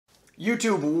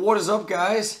YouTube, what is up,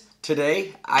 guys?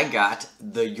 Today I got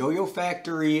the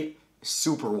YoYoFactory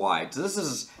SuperWide. So this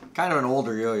is kind of an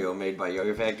older yo-yo made by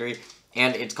YoYoFactory,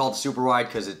 and it's called SuperWide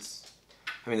because it's,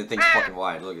 I mean, the thing's fucking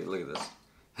wide. Look at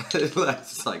this.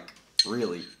 That's like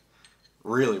really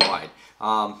wide.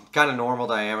 Kind of normal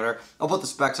diameter. I'll put the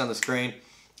specs on the screen.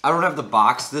 I don't have the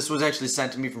box. This was actually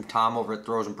sent to me from Tom over at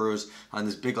Throws and Brews on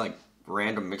this big like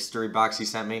random mystery box he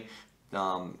sent me.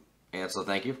 And so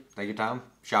thank you, Tom.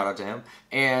 Shout out to him.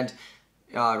 And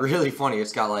really funny,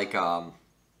 it's got like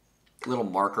little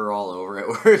marker all over it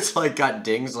where it's like got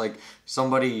dings, like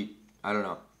somebody, I don't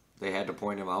know, they had to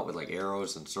point him out with like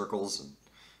arrows and circles, and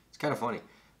it's kind of funny.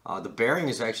 The bearing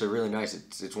is actually really nice.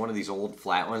 It's one of these old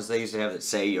flat ones they used to have that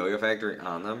say YoYoFactory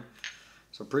on them.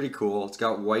 So pretty cool. It's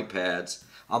got white pads.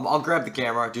 I'll grab the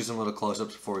camera, do some little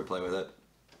close-ups before we play with it.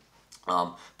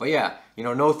 But yeah, you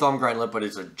know, no thumb grind lip, but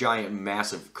it's a giant,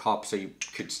 massive cup, so you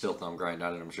could still thumb grind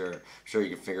on it, I'm sure. I'm sure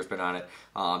you can finger spin on it.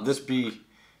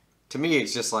 To me,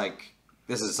 it's just like,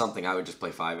 this is something I would just play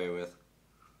 5A with,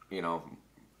 you know,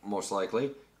 most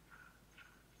likely.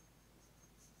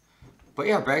 But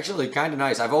yeah, actually kind of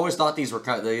nice. I've always thought these were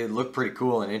they look pretty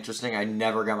cool and interesting. I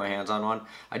never got my hands on one.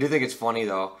 I do think it's funny,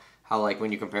 though, how like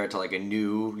when you compare it to like a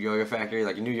new YoYoFactory,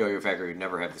 like a new YoYoFactory would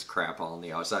never have this crap all on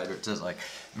the outside where it says like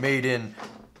made in,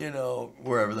 you know,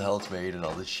 wherever the hell it's made and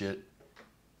all this shit.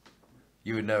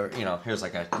 You would never, you know, here's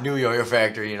like a new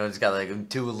YoYoFactory, you know, it's got like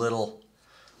two little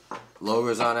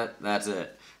logos on it. That's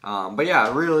it. But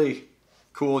yeah, really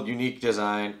cool, unique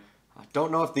design. I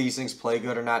don't know if these things play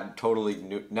good or not. Totally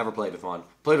new, never played with one.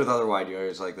 Played with other wide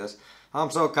yo-yos like this.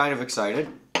 I'm so kind of excited.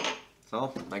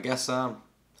 So I guess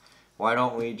why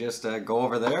don't we just go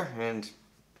over there and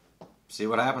see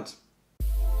what happens.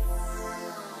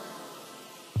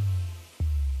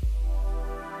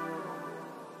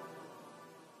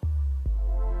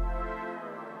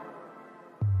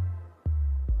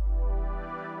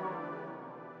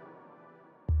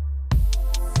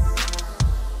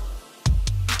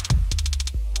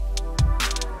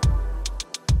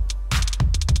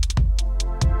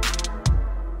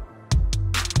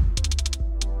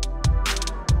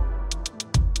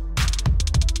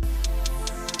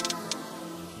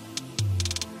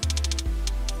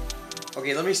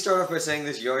 Okay, let me start off by saying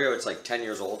this yo-yo, it's like 10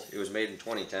 years old. It was made in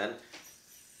 2010.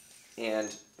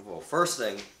 And, well, first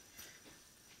thing,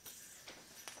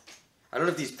 I don't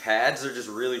know if these pads are just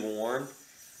really worn,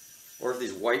 or if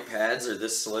these white pads are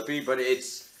this slippy, but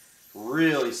it's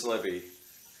really slippy.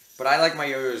 But I like my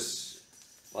yo-yos,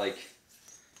 like,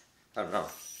 I don't know,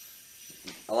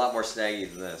 a lot more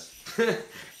snaggy than this.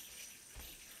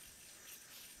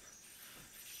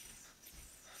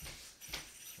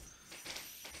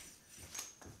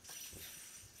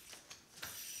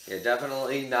 Yeah,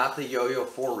 definitely not the Yo-Yo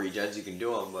 4 regens. You can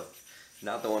do them, but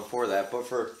not the one for that. But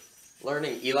for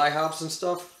learning Eli hops and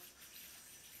stuff,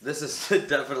 this is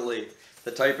definitely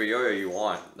the type of yo-yo you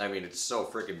want. I mean, it's so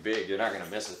freaking big, you're not going to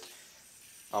miss it.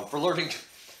 For learning,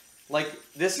 like,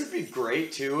 this would be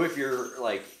great, too, if you're,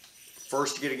 like,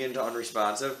 first getting into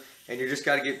unresponsive, and you just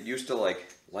got to get used to,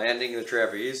 like, landing the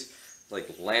trapeze,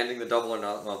 like, landing the double or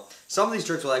not. Well, some of these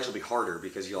tricks will actually be harder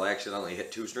because you'll accidentally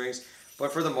hit two strings.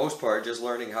 But for the most part, just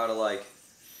learning how to, like,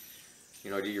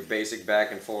 you know, do your basic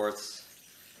back and forths,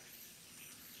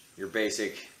 your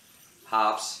basic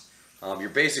hops, your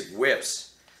basic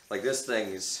whips. Like, this thing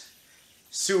is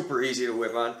super easy to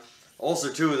whip on.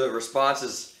 Also, too, the response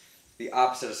is the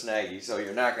opposite of snaggy, so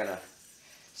you're not going to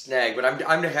snag. But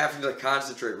I'm having to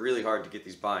concentrate really hard to get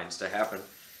these binds to happen.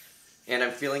 And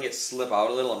I'm feeling it slip out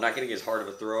a little. I'm not getting as hard of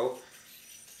a throw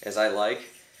as I like.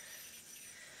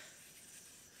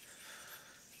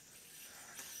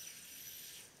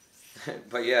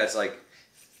 But yeah, it's like,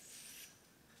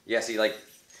 yeah, see, like,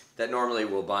 that normally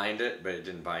will bind it, but it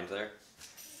didn't bind there.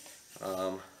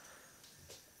 Okay,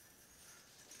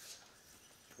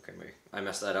 maybe I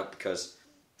messed that up because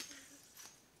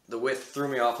the width threw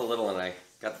me off a little and I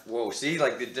got, whoa, see,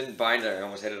 like, it didn't bind there, I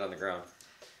almost hit it on the ground.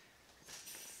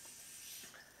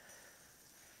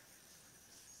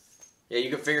 Yeah, you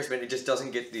can finger spin, it just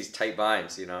doesn't get these tight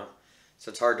binds, you know,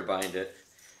 so it's hard to bind it.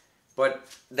 But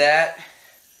that...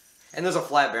 And there's a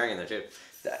flat bearing in there too.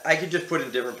 I could just put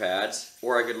in different pads,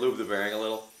 or I could lube the bearing a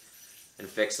little and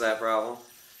fix that problem.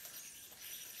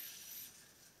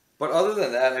 But other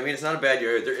than that, I mean, it's not a bad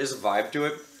yo-yo. There is a vibe to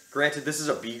it. Granted, this is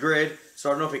a B grade, so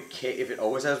I don't know if it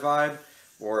always has vibe,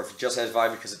 or if it just has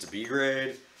vibe because it's a B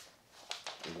grade.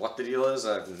 What the deal is,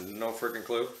 I have no freaking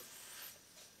clue.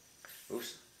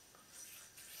 Oops.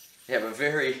 Yeah, but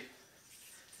very,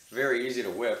 very easy to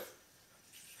whip.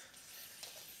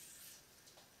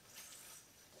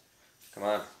 Come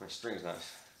on, my string's not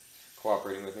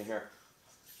cooperating with me here.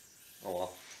 Oh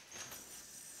well.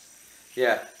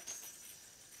 Yeah.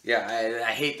 Yeah,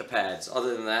 I hate the pads.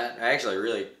 Other than that, I actually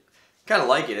really kind of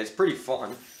like it. It's pretty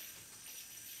fun.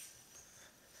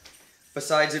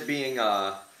 Besides it being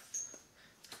a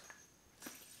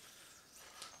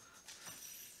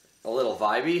little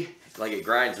vibey, like it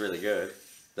grinds really good.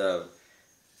 The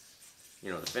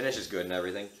finish is good and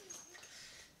everything.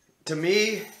 To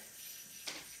me,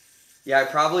 yeah, I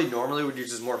probably normally would use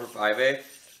this more for 5A,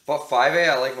 but 5A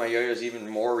I like my yo-yos even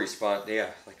more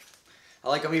I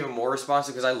like them even more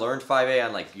responsive because I learned 5A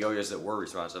on like yo-yos that were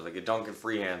responsive, like a Duncan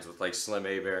freehands with like slim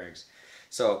A bearings.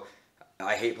 So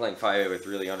I hate playing 5A with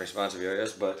really unresponsive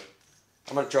yo-yos, but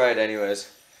I'm gonna try it anyways.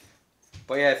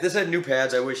 But yeah, if this had new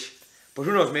pads, I wish. But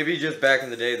who knows? Maybe just back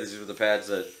in the day, these were the pads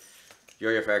that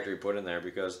YoYoFactory put in there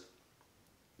because,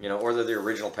 or they're the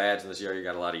original pads, and this yo-yo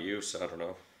got a lot of use. I don't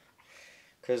know.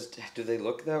 Because do they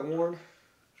look that worn?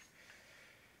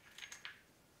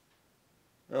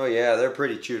 Oh yeah, they're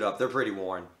pretty chewed up. They're pretty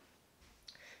worn.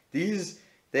 These,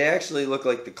 they actually look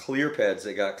like the clear pads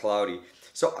that got cloudy.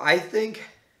 So I think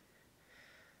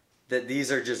that these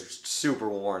are just super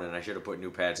worn and I should have put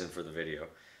new pads in for the video.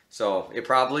 So it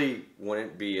probably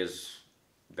wouldn't be as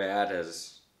bad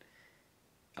as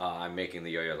I'm making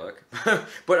the yo-yo look.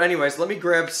 But anyways, let me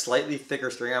grab slightly thicker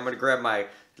string. I'm going to grab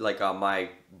my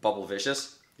Bubble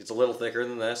Vicious. It's a little thicker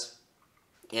than this.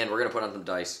 And we're going to put on some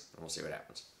dice and we'll see what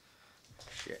happens.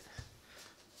 Shit.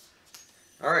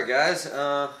 Alright guys,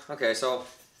 okay, so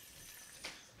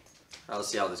let's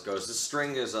see how this goes. This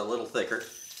string is a little thicker,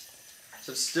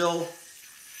 so it's still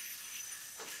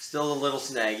a little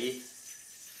snaggy,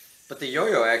 but the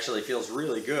yo-yo actually feels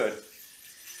really good,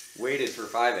 weighted for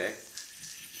 5A.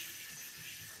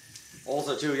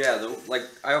 Also too, yeah,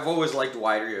 I've always liked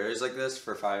wider yo-yos like this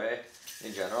for 5A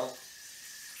in general.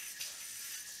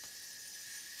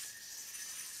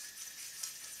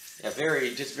 Yeah,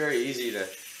 just very easy to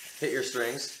hit your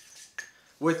strings.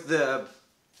 With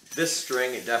this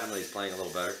string, it definitely is playing a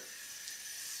little better.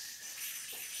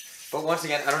 But once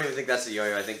again, I don't even think that's the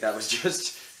yo-yo. I think that was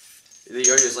just, the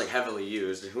yo-yo is like heavily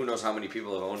used. Who knows how many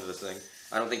people have owned this thing.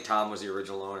 I don't think Tom was the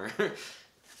original owner.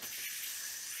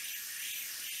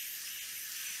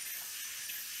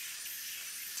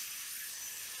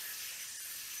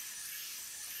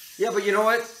 Yeah, but you know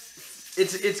what?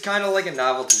 It's kind of like a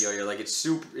novelty yo-yo. Like it's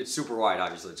super wide.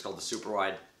 Obviously, it's called the super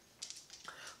wide.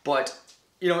 But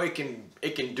it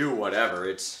can do whatever.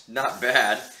 It's not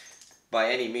bad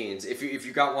by any means. If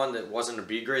you got one that wasn't a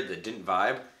B grade that didn't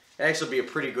vibe, it'd actually be a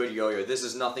pretty good yo-yo. This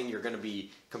is nothing you're going to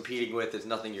be competing with. It's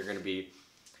nothing you're going to be,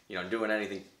 doing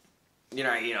anything.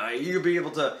 You could be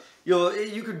able to.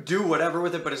 You could do whatever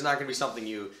with it, but it's not going to be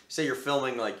something say you're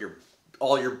filming like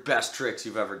all your best tricks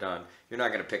you've ever done. You're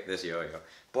not going to pick this yo-yo.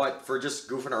 But for just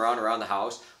goofing around the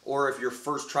house, or if you're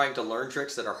first trying to learn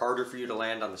tricks that are harder for you to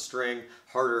land on the string,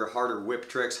 harder whip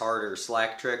tricks, harder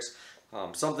slack tricks,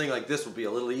 something like this will be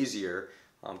a little easier,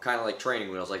 kind of like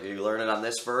training wheels. Like you learn it on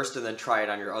this first and then try it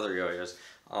on your other yo-yos.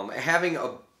 Having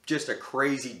just a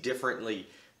crazy, differently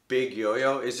big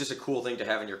yo-yo is just a cool thing to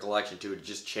have in your collection too, to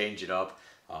just change it up.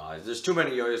 There's too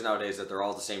many yo-yos nowadays that they're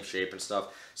all the same shape and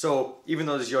stuff. So even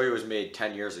though this yo-yo was made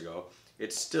 10 years ago,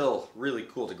 it's still really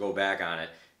cool to go back on it.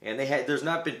 And there's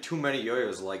not been too many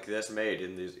yo-yos like this made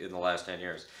in the last 10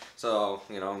 years. So,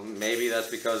 maybe that's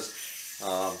because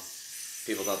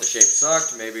people thought the shape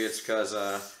sucked. Maybe it's because,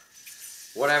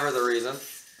 whatever the reason.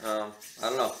 I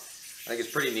don't know. I think it's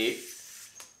pretty neat.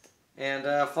 And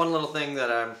a fun little thing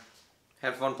that I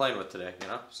had fun playing with today,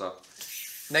 So,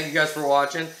 thank you guys for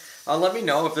watching. Let me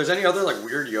know if there's any other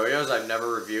weird yo-yos I've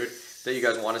never reviewed that you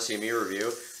guys want to see me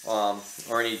review.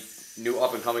 Or any new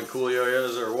up-and-coming cool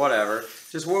yo-yos or whatever.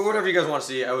 Just whatever you guys want to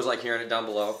see. I always like hearing it down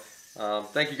below.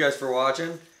 Thank you guys for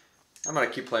watching. I'm going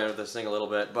to keep playing with this thing a little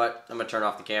bit, but I'm going to turn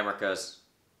off the camera because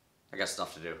I got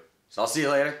stuff to do. So I'll see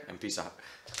you later, and peace out.